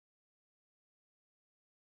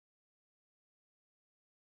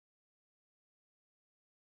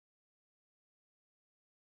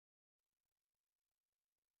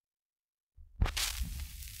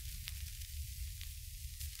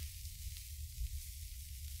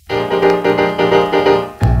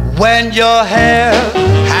When your hair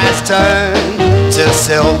has turned to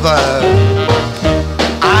silver,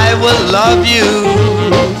 I will love you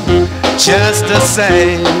just the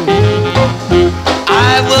same.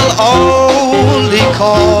 I will only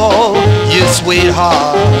call you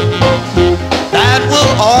sweetheart. That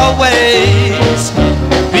will always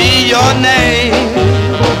be your name.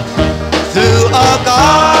 Through a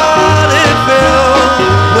garden filled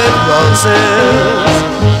with roses,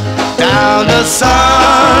 down the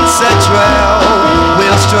sunset trail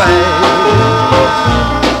we'll stray.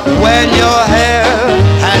 When your hair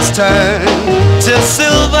has turned to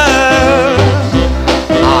silver,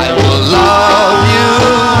 I will love you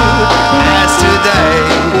as today.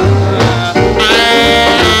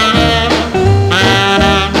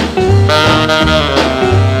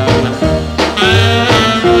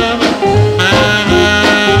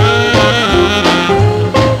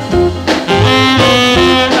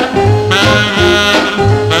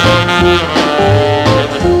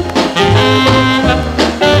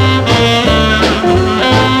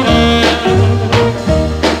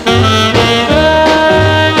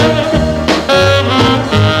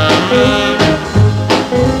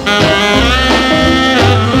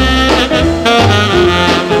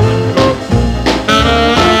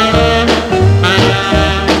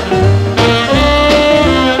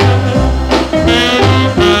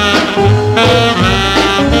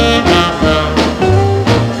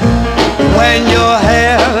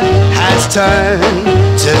 Turn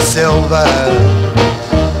to silver,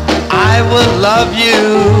 I will love you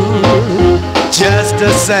just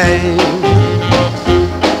the same.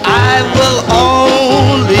 I will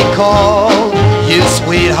only call you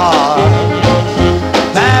sweetheart.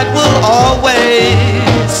 That will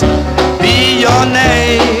always be your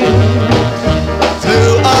name.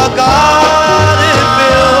 Through a garden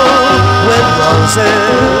filled with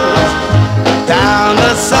roses, down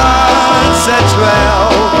the sunset trail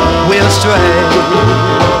we'll stray.